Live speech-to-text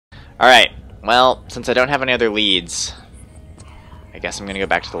Alright, well, since I don't have any other leads, I guess I'm gonna go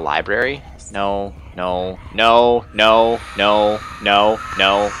back to the library. No, no, no, no, no, no,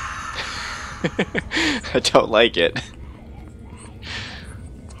 no. I don't like it.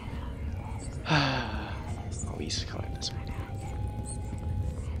 At least color this one.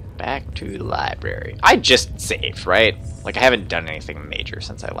 Back to the library. I just saved, right? Like, I haven't done anything major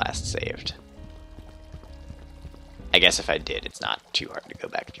since I last saved. I guess if I did, it's not too hard to go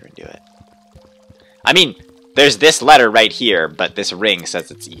back through and do it. I mean, there's this letter right here, but this ring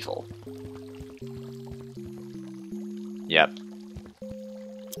says it's evil. Yep.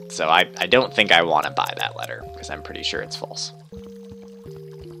 So I don't think I want to buy that letter, because I'm pretty sure it's false.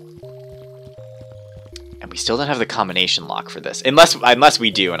 And we still don't have the combination lock for this. Unless we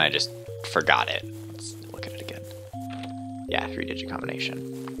do and I just forgot it. Let's look at it again. Yeah, 3-digit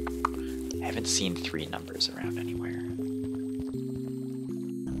combination. I haven't seen 3 numbers around anywhere.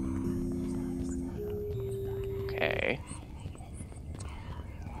 Okay.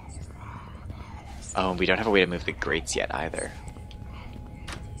 Oh, we don't have a way to move the grates yet either.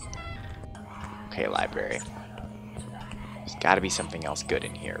 Okay, library. There's gotta be something else good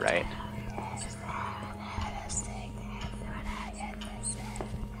in here, right?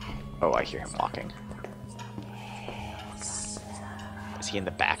 Oh, I hear him walking. Is he in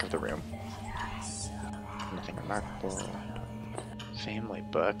the back of the room? Nothing remarkable. Family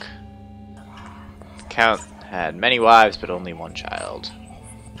book. The Count had many wives, but only one child.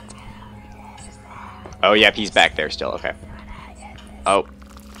 Oh, yep, he's back there still, okay. Oh,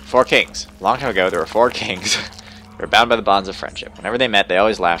 4 kings. A long time ago, there were 4 kings. They were bound by the bonds of friendship. Whenever they met, they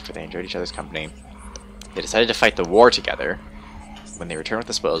always laughed, for they enjoyed each other's company. They decided to fight the war together. When they returned with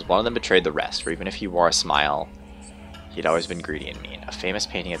the spoils, one of them betrayed the rest, for even if he wore a smile, he'd always been greedy and mean. A famous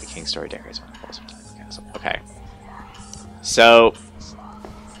painting of the king's story decorates one of the walls of the castle. Okay. So,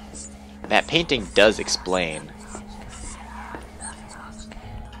 that painting does explain.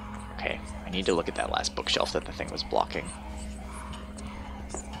 Okay, I need to look at that last bookshelf that the thing was blocking.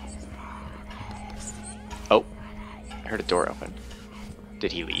 Oh, I heard a door open.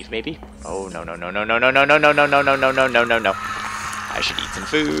 Did he leave, maybe? Oh, no, no, no, no, no, no, no, no, no, no, no, no, no, no, no, no, no. I should eat some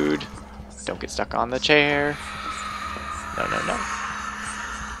food. Don't get stuck on the chair. No, no, no.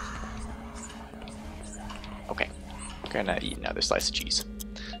 Okay. I'm gonna eat another slice of cheese.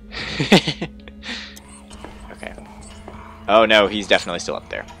 Okay. Oh no, he's definitely still up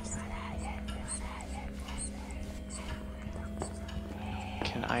there.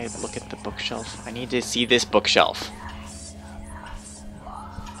 Can I look at the bookshelf? I need to see this bookshelf.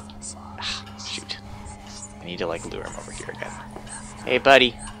 Ah, shoot. I need to like lure him over here again. Hey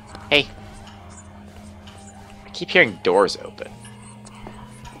buddy. Hey. I keep hearing doors open.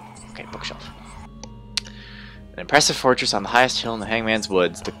 Okay, bookshelf. An impressive fortress on the highest hill in the Hangman's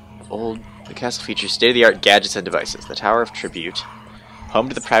Woods. The castle features state-of-the-art gadgets and devices. The Tower of Tribute, home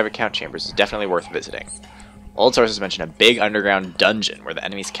to the private count chambers, is definitely worth visiting. Old sources mention a big underground dungeon where the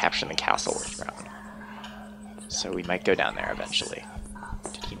enemies captured the castle were thrown. So we might go down there eventually.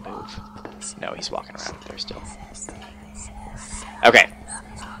 Did he move? No, he's walking around up there still. Okay.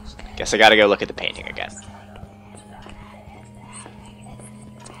 Guess I gotta go look at the painting again.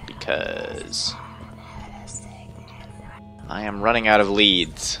 Because I am running out of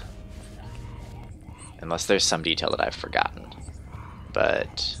leads. Unless there's some detail that I've forgotten.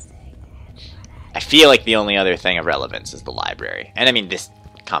 But I feel like the only other thing of relevance is the library. And I mean this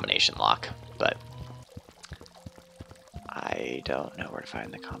combination lock, but I don't know where to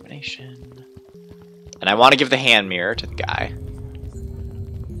find the combination. And I want to give the hand mirror to the guy.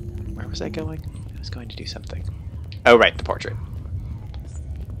 Where was I going? I was going to do something. Oh, right, the portrait.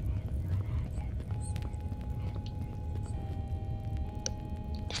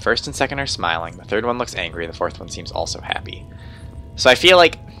 The first and second are smiling, the third one looks angry, the fourth one seems also happy. So I feel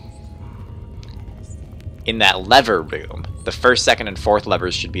like in that lever room, the first, second, and fourth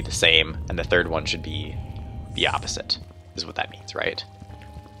levers should be the same, and the third one should be the opposite, is what that means, right?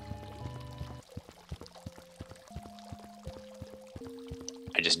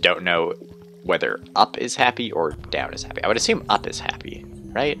 I just don't know whether up is happy or down is happy. I would assume up is happy,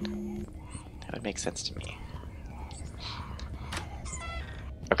 right? That would make sense to me.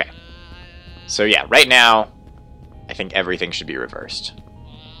 Okay. So yeah, right now, I think everything should be reversed.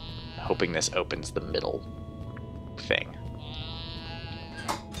 Hoping this opens the middle thing.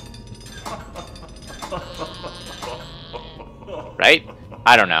 Right?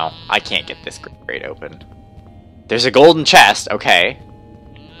 I don't know. I can't get this grate open. There's a golden chest, okay.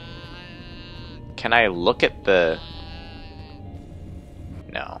 Can I look at the...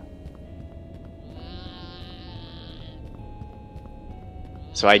 No.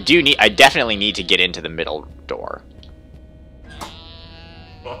 So I definitely need to get into the middle door.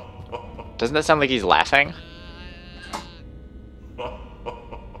 Doesn't that sound like he's laughing?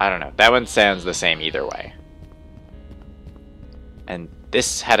 I don't know. That one sounds the same either way. And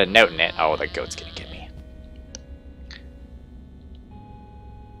this had a note in it. Oh, the goat's gonna get me.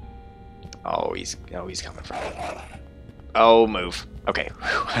 Oh, he's coming from me. Oh, move. Okay.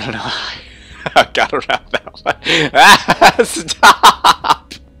 Whew, I don't know. I got around that one. Ah,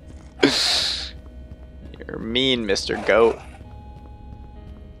 stop! You're mean, Mr. Goat.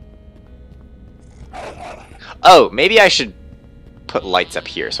 Oh, maybe I should put lights up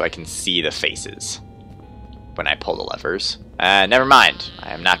here so I can see the faces when I pull the levers. Never mind.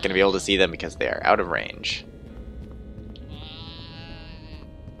 I am not going to be able to see them because they are out of range.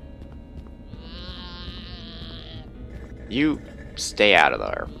 You stay out of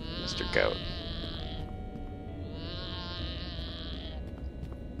there, Mr. Goat.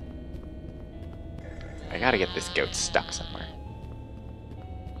 I gotta get this goat stuck somewhere.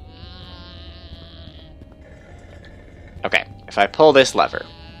 Okay, if I pull this lever,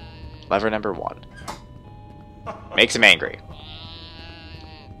 lever number 1, makes him angry.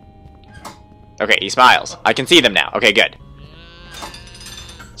 Okay, he smiles. I can see them now. Okay, good.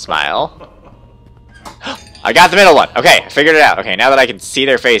 Smile. I got the middle one. Okay, I figured it out. Okay, now that I can see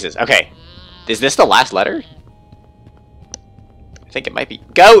their faces. Okay, is this the last letter? I think it might be.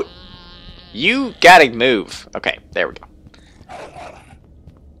 Goat! You gotta move. Okay, there we go.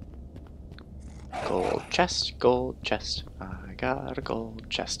 Gold chest, gold chest. I got a gold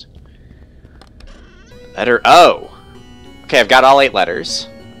chest. Letter O. Okay, I've got all 8 letters.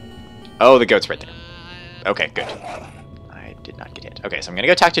 Oh, the goat's right there. Okay, good. I did not get hit. Okay, so I'm gonna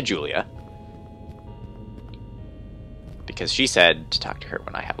go talk to Julia. Because she said to talk to her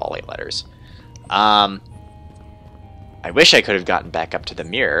when I have all 8 letters. I wish I could have gotten back up to the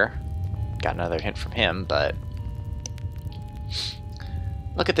mirror. Got another hint from him, but...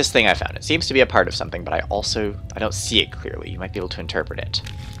 Look at this thing I found. It seems to be a part of something, but I don't see it clearly. You might be able to interpret it.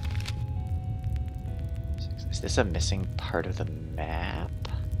 Is this a missing part of the map?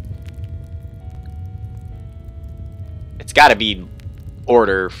 It's gotta be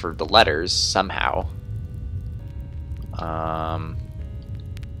order for the letters somehow.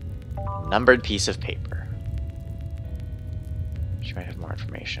 Numbered piece of paper. She might have more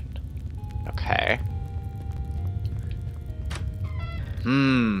information. Okay.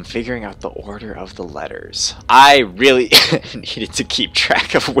 Figuring out the order of the letters. I really needed to keep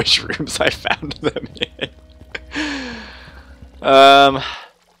track of which rooms I found them in.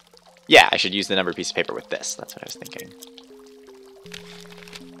 Yeah, I should use the numbered piece of paper with this. That's what I was thinking.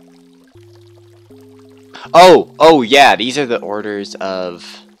 Oh yeah, these are the orders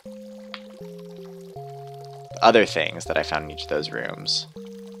of other things that I found in each of those rooms.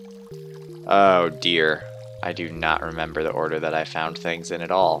 Oh dear. I do not remember the order that I found things in at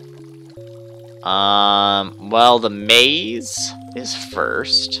all. Well, the maze is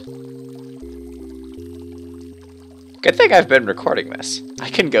first. Good thing I've been recording this. I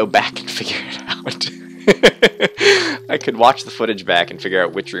can go back and figure it out. I could watch the footage back and figure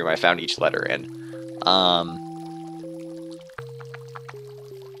out which room I found each letter in.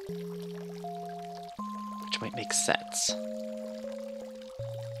 Which might make sense.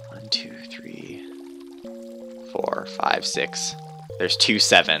 1, 2, 3, 4, 5, 6. There's 2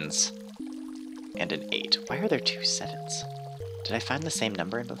 7s and an 8. Why are there 2 7s? Did I find the same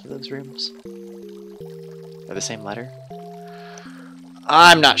number in both of those rooms? Or the same letter?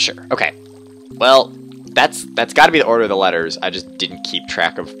 I'm not sure. Okay. Well, that's got to be the order of the letters. I just didn't keep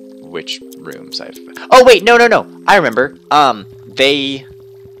track of which rooms I've... Oh, wait, no. I remember. They...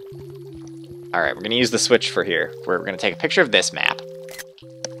 Alright, we're going to use the switch for here. We're going to take a picture of this map.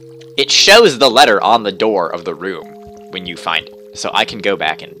 It shows the letter on the door of the room when you find it. So I can go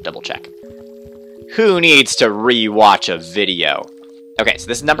back and double check. Who needs to re-watch a video? Okay, so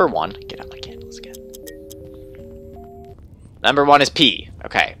this is number 1. Get out my candles again. Number 1 is P.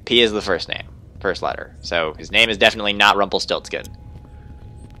 Okay, P is the first name. First letter. So his name is definitely not Rumpelstiltskin.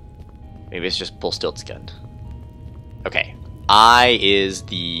 Maybe it's just Pulstiltskin. Okay. I is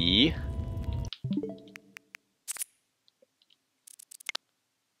the...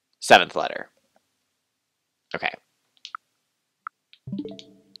 7th letter. Okay.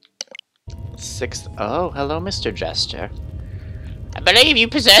 6th... Oh, hello, Mr. Jester. I believe you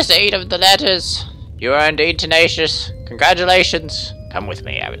possess 8 of the letters. You are indeed tenacious. Congratulations. Come with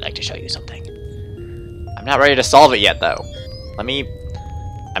me. I would like to show you something. I'm not ready to solve it yet, though.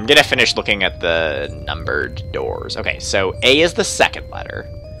 I'm gonna finish looking at the numbered doors. Okay, so A is the 2nd letter.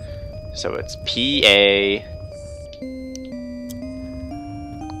 So it's P-A...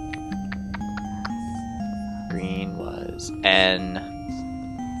 Green was N.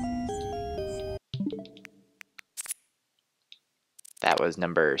 That was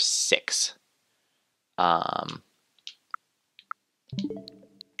number 6. R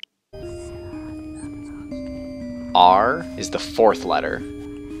is the 4th letter.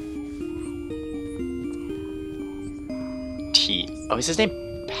 T. Oh, is his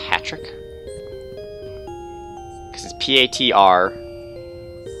name Patrick? Because it's P-A-T-R.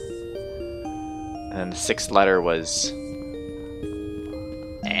 And then the 6th letter was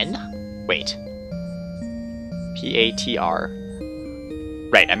N? Wait. P-A-T-R.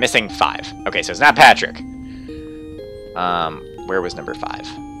 Right, I'm missing 5. Okay, so it's not Patrick. Where was number 5?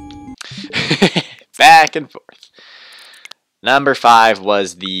 Back and forth. Number 5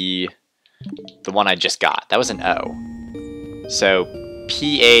 was the one I just got. That was an O. So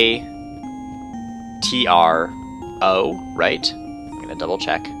P-A-T-R-O, right? I'm gonna double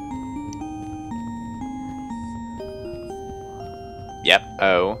check. Yep,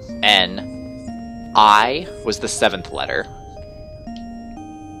 O. N. I was the 7th letter.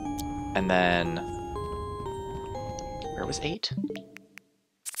 And then, where was 8?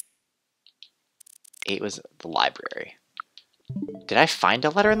 8 was the library. Did I find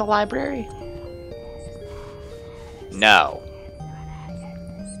a letter in the library? No.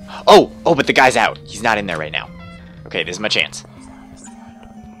 Oh, but the guy's out. He's not in there right now. Okay, this is my chance.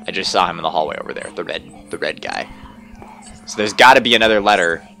 I just saw him in the hallway over there, the red guy. So there's got to be another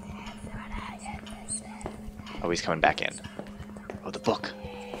letter. Oh, he's coming back in. Oh, the book.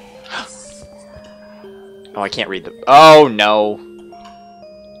 Oh, I can't read the... Oh, no.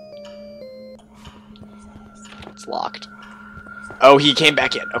 It's locked. Oh, he came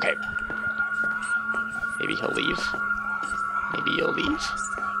back in. Okay. Maybe he'll leave. Maybe he'll leave.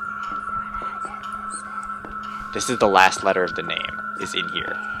 This is the last letter of the name. Is in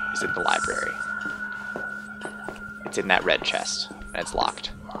here. Is in the library. It's in that red chest. And it's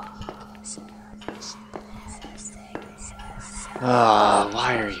locked. Oh,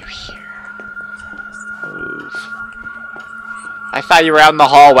 why are you here? Move. I thought you were out in the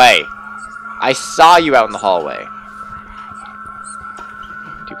hallway. I saw you out in the hallway.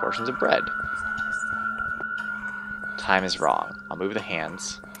 2 portions of bread. Time is wrong. I'll move the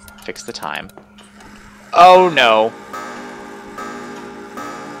hands. Fix the time. Oh no.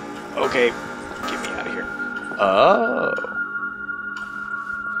 Okay. Get me out of here. Oh.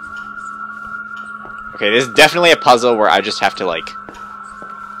 Okay, this is definitely a puzzle where I just have to, like...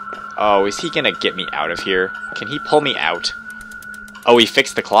 Oh, is he gonna get me out of here? Can he pull me out? Oh, he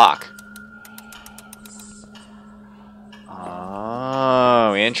fixed the clock.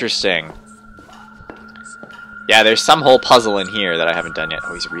 Oh, interesting. Yeah, there's some whole puzzle in here that I haven't done yet.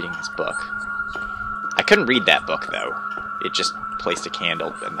 Oh, he's reading his book. I couldn't read that book, though. It just placed a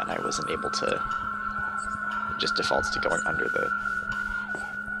candle, and then I wasn't able to... It just defaults to going under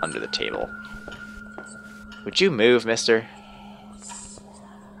the table. Would you move, mister?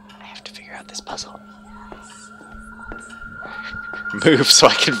 I have to figure out this puzzle. Move so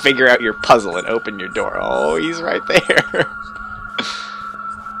I can figure out your puzzle and open your door. Oh, he's right there.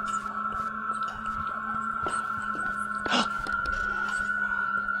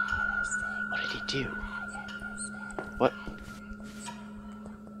 What did he do? What?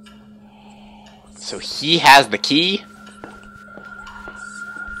 So he has the key?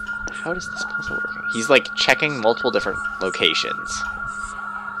 How does this puzzle work? He's like checking multiple different locations.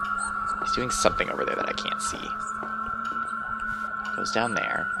 He's doing something over there that I can't see. Goes down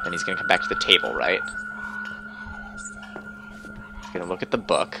there. Then he's gonna come back to the table, right? He's gonna look at the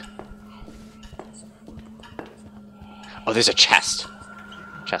book. Oh, there's a chest.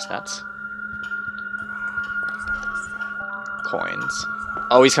 Chestnuts. Coins.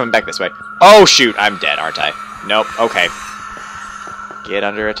 Oh, he's coming back this way. Oh, shoot. I'm dead, aren't I? Nope. Okay. Get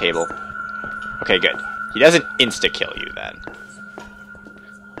under a table. Okay, good. He doesn't insta-kill you, then.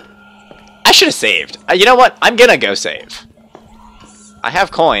 I should have saved. You know what? I'm gonna go save. I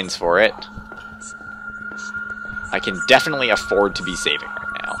have coins for it. I can definitely afford to be saving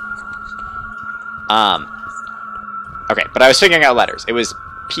right now. Okay, but I was figuring out letters. It was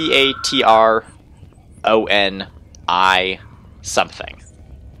P-A-T-R-O-N-I something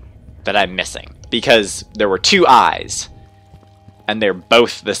that I'm missing. Because there were 2 I's. And they're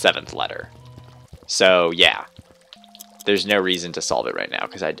both the 7th letter. So, yeah. There's no reason to solve it right now,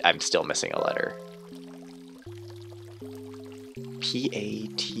 because I'm still missing a letter.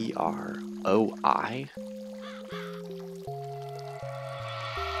 P-A-T-R-O-I?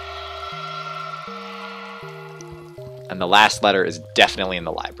 And the last letter is definitely in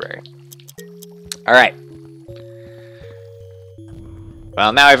the library. Alright.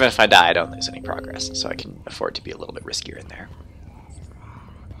 Well, now even if I die, I don't lose any progress, so I can afford to be a little bit riskier in there.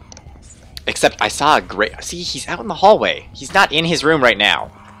 Except I saw a great... See, he's out in the hallway. He's not in his room right now.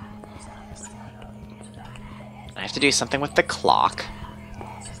 I have to do something with the clock.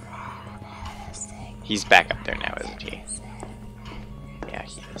 He's back up there now, isn't he? Yeah,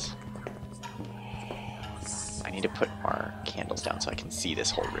 he is. I need to put more candles down so I can see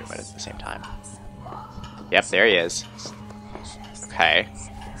this whole room at the same time. Yep, there he is. Okay.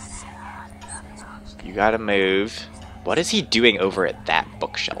 You gotta move. What is he doing over at that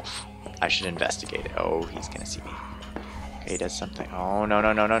bookshelf? I should investigate it. Oh, he's gonna see me. Okay, he does something. Oh, no,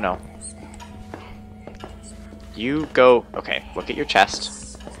 no, no, no, no. You go... Okay, look at your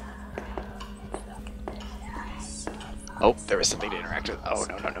chest. Oh, there was something to interact with. Oh,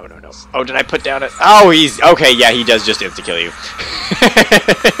 no, no, no, no, no. Oh, did I put down it? Oh, he's... Okay, yeah, he does just insta-kill you.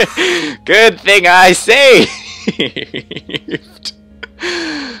 Good thing I saved.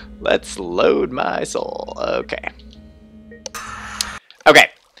 Let's load my soul. Okay. Okay.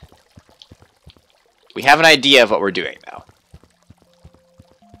 We have an idea of what we're doing, though.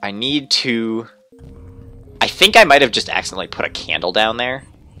 I need to... I think I might have just accidentally put a candle down there,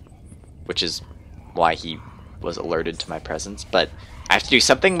 which is why he was alerted to my presence, but I have to do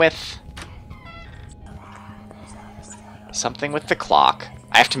something with... the clock.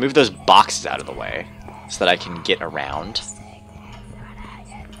 I have to move those boxes out of the way so that I can get around.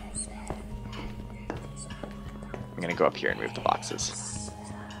 I'm gonna go up here and move the boxes.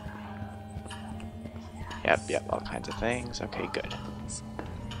 Yep, yep, all kinds of things. Okay, good.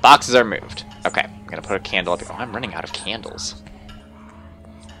 Boxes are moved. Okay, I'm gonna put a candle up here. Oh, I'm running out of candles.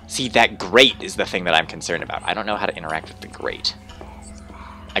 See, that grate is the thing that I'm concerned about. I don't know how to interact with the grate.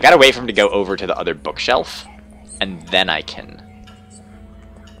 I gotta wait for him to go over to the other bookshelf, and then I can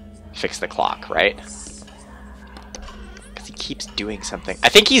fix the clock, right? Because he keeps doing something. I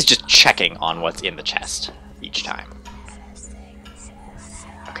think he's just checking on what's in the chest each time.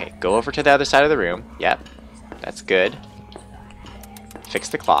 Okay, go over to the other side of the room. Yep, that's good. Fix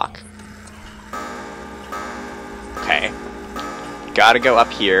the clock. Okay. Gotta go up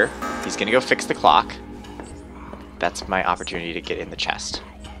here. He's gonna go fix the clock. That's my opportunity to get in the chest.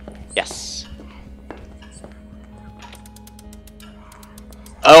 Yes.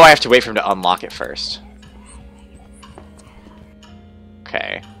 Oh, I have to wait for him to unlock it first.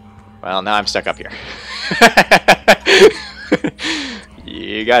 Okay. Well, now I'm stuck up here.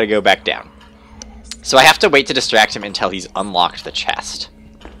 You gotta go back down. So I have to wait to distract him until he's unlocked the chest.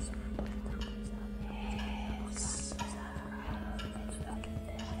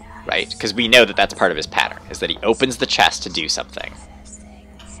 Right? Because we know that that's part of his pattern, is that he opens the chest to do something.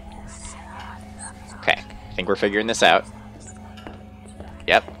 Okay, I think we're figuring this out.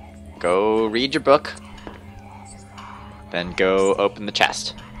 Yep. Go read your book. Then go open the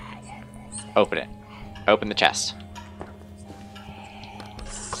chest. Open it. Open the chest.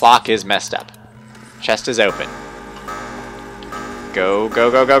 Clock is messed up. Chest is open. Go,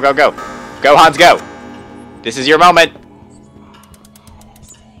 go, go, go, go, go. Go, Hans, go. This is your moment.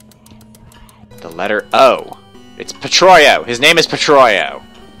 The letter O. It's Petroio. His name is Petroio.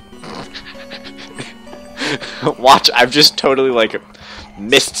 Watch, I've just totally, like,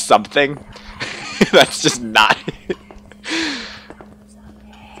 missed something. That's just not...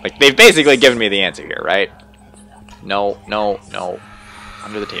 Like, they've basically given me the answer here, right? No, no, no.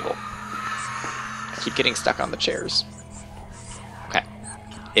 Under the table. I keep getting stuck on the chairs. Okay.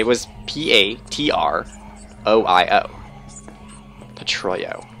 It was P-A-T-R-O-I-O.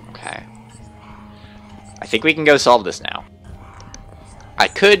 Petroio. Okay. I think we can go solve this now. I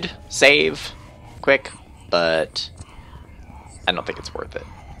could save quick, but I don't think it's worth it.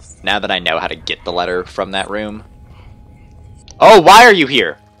 Now that I know how to get the letter from that room. Oh, why are you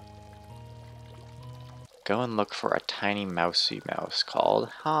here? Go and look for a tiny mousy mouse called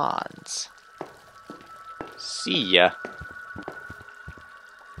Hans. See ya.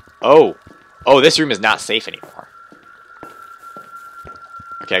 Oh. Oh, this room is not safe anymore.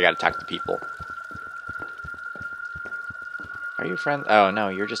 Okay, I gotta talk to people. Are you friends? Oh, no,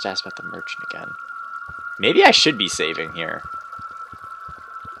 you're just asked about the merchant again. Maybe I should be saving here.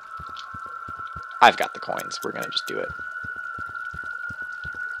 I've got the coins. We're gonna just do it.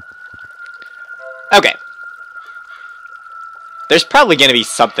 Okay. There's probably gonna be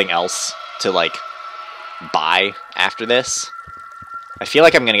something else to, like, buy after this. I feel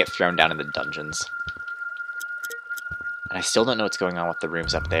like I'm gonna get thrown down in the dungeons. And I still don't know what's going on with the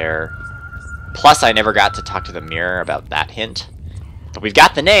rooms up there. Plus, I never got to talk to the mirror about that hint. But we've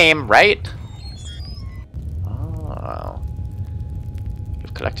got the name, right? Oh.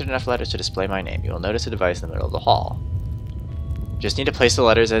 You've collected enough letters to display my name. You will notice a device in the middle of the hall. Just need to place the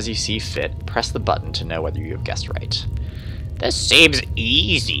letters as you see fit. Press the button to know whether you have guessed right. This seems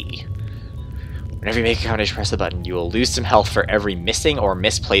easy. Whenever you make a combination, press the button. You will lose some health for every missing or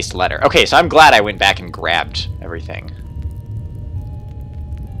misplaced letter. Okay, so I'm glad I went back and grabbed everything.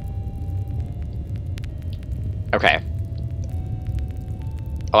 Okay.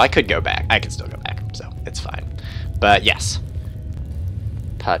 Oh, I could go back. I can still go back, so it's fine. But yes.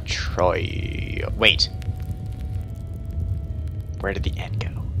 Patroy. Wait. Where did the N go?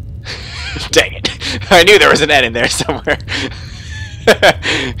 Dang it. I knew there was an N in there somewhere.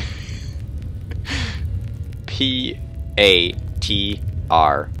 P-A-T-R-O.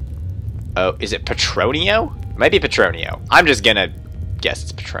 Is it Petronio? It might be Petronio. I'm just gonna guess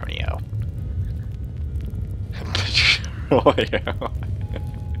it's Petronio. Petronio.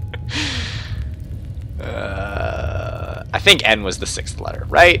 I think N was the 6th letter,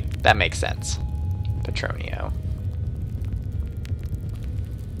 right? That makes sense. Petronio.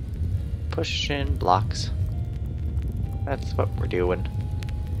 Pushing blocks. That's what we're doing.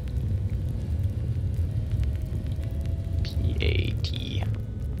 P-A-T-R.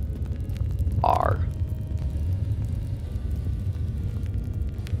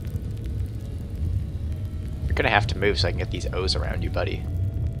 You're gonna have to move so I can get these O's around you, buddy.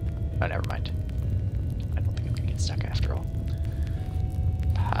 Oh, never mind. I don't think I'm gonna get stuck after all.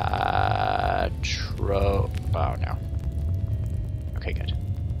 Oh, no. Okay, good.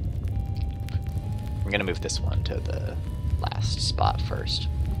 I'm gonna move this one to the last spot first.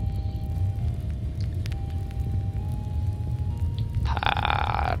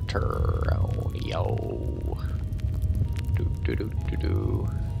 Patronio. Do-do-do-do-do.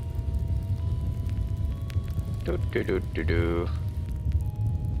 Do-do-do-do-do.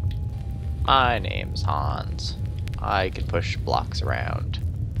 My name's Hans. I can push blocks around.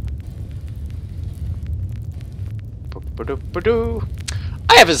 Bo-do-bo-do.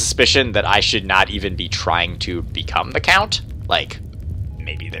 I have a suspicion that I should not even be trying to become the Count. Like,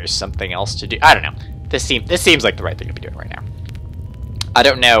 maybe there's something else to do. I don't know. This seems like the right thing to be doing right now. I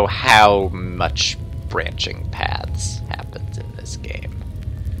don't know how much branching paths happens in this game.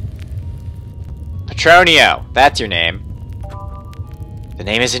 Petronio! That's your name. The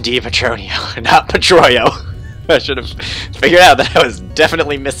name is indeed Petronio, not Petroio. I should have figured out that I was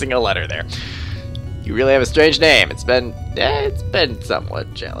definitely missing a letter there. You really have a strange name. It's been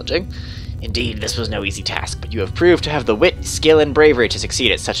somewhat challenging. Indeed, this was no easy task, but you have proved to have the wit, skill, and bravery to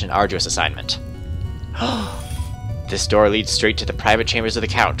succeed at such an arduous assignment. This door leads straight to the private chambers of the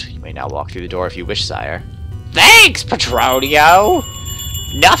Count. You may now walk through the door if you wish, sire. Thanks, Petronio!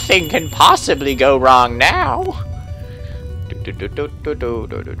 Nothing can possibly go wrong now.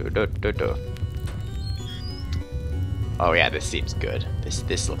 Oh yeah, this seems good.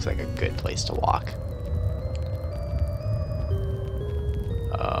 This looks like a good place to walk.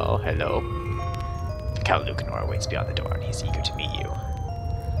 Oh, hello. The Count Lucanor waits beyond the door, and he's eager to meet you.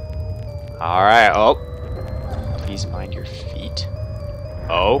 Alright, oh. Please mind your feet.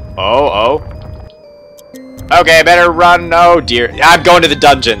 Oh. Okay, better run. Oh, dear. I'm going to the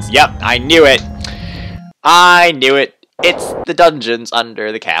dungeons. Yep, I knew it. I knew it. It's the dungeons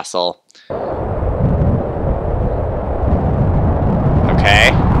under the castle.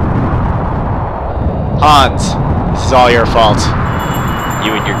 Okay. Hans, this is all your fault.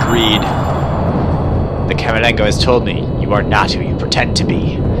 You and your greed. The Camerlengo has told me you are not who you pretend to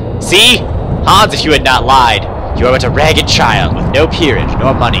be. See? Hans, if you had not lied, you are but a ragged child with no peerage,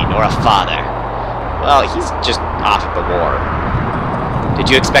 nor money, nor a father. Well, he's just off at the war. Did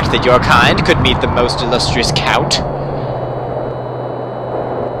you expect that your kind could meet the most illustrious Count?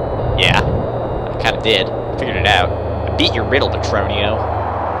 Yeah, I kind of did. Figured it out. I beat your riddle, Petronio.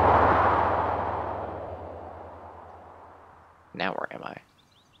 Now where am I?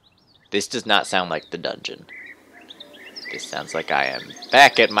 This does not sound like the dungeon. This sounds like I am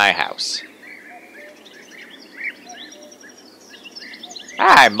back at my house.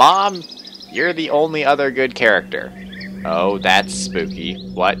 Hi, Mom! You're the only other good character. Oh, that's spooky.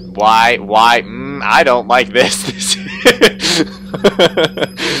 What? Why? I don't like this.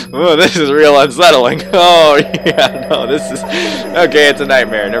 Oh, this is real unsettling. Oh, yeah, no, this is... Okay, it's a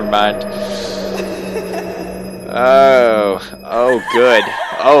nightmare. Never mind. Oh, good.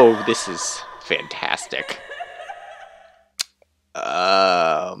 Oh, this is fantastic.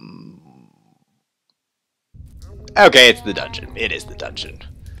 Okay, it's the dungeon. It is the dungeon.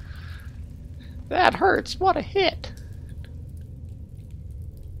 That hurts. What a hit.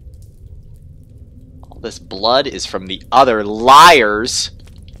 All this blood is from the other liars,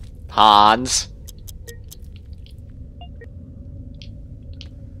 Hans.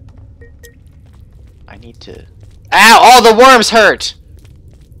 I need to Ow! All the worms hurt!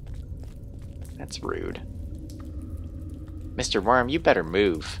 That's rude. Mr. Worm, you better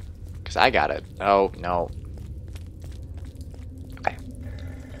move. Because I gotta... Oh, no. Okay.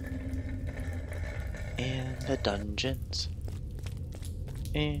 In the dungeons.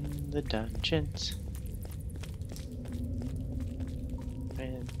 In the dungeons.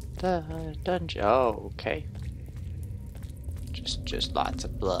 In the dungeon. Oh, okay. Just lots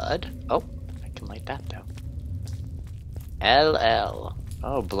of blood. Oh, I can light that though. LL.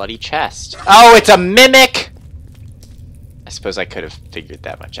 Oh, bloody chest. Oh, it's a mimic! I suppose I could have figured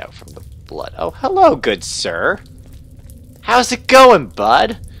that much out from the blood. Oh, hello, good sir. How's it going,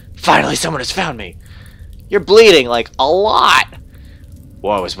 bud? Finally, someone has found me. You're bleeding, like, a lot.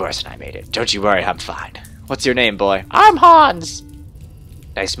 Well, it was worse than I made it. Don't you worry, I'm fine. What's your name, boy? I'm Hans.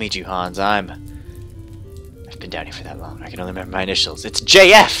 Nice to meet you, Hans. I've been down here for that long. I can only remember my initials. It's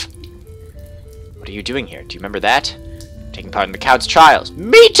JF! What are you doing here? Do you remember that? Taking part in the Count's trials.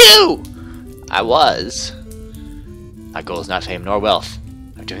 Me too! I was. My goal is not fame nor wealth.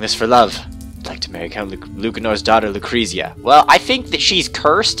 I'm doing this for love. I'd like to marry Count Lucanor's daughter, Lucrezia. Well, I think that she's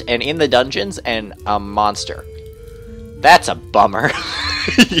cursed and in the dungeons and a monster. That's a bummer.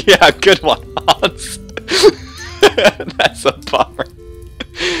 Yeah, good one, Hans. That's a bummer.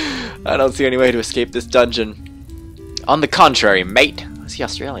 I don't see any way to escape this dungeon. On the contrary, mate. Is he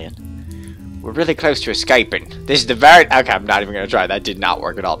Australian? We're really close to escaping. This is the very... Okay, I'm not even going to try. That did not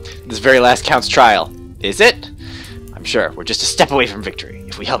work at all. This very last Count's trial. Is it? I'm sure. We're just a step away from victory.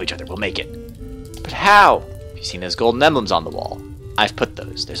 If we help each other, we'll make it. But how? Have you seen those golden emblems on the wall? I've put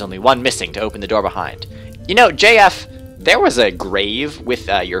those. There's only one missing to open the door behind. You know, JF, there was a grave with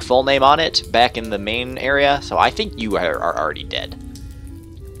your full name on it back in the main area, so I think you are already dead.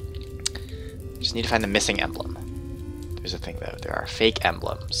 Just need to find the missing emblem. There's a thing, though. There are fake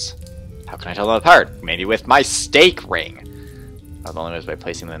emblems. How can I tell them apart? Maybe with my stake ring. Oh, the only way is by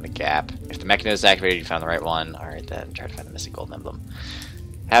placing them in the gap. If the mechanism is activated, you found the right one. Alright, then try to find the missing golden emblem.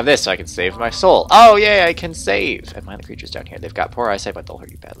 Have this so I can save my soul. Oh, yeah, I can save. And mind the creatures down here. They've got poor eyesight, but they'll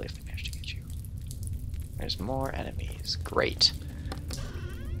hurt you badly if they manage to get you. There's more enemies. Great.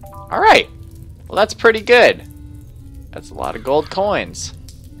 Alright. Well, that's pretty good. That's a lot of gold coins.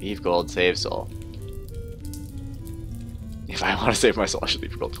 Leave gold, save soul. If I want to save my soul, I should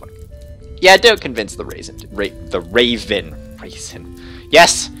leave a gold coin. Yeah, don't convince the raisin. The raven. Raisin.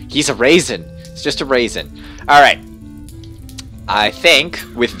 Yes, he's a raisin. It's just a raisin. Alright. I think,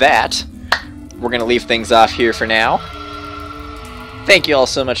 with that, we're going to leave things off here for now. Thank you all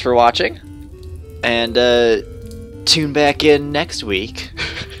so much for watching. And, tune back in next week.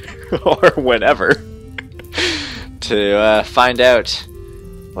 Or whenever. To, find out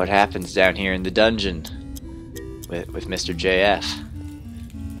what happens down here in the dungeon with Mr. JF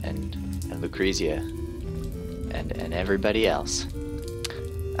and Lucrezia and everybody else.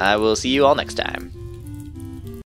 I will see you all next time.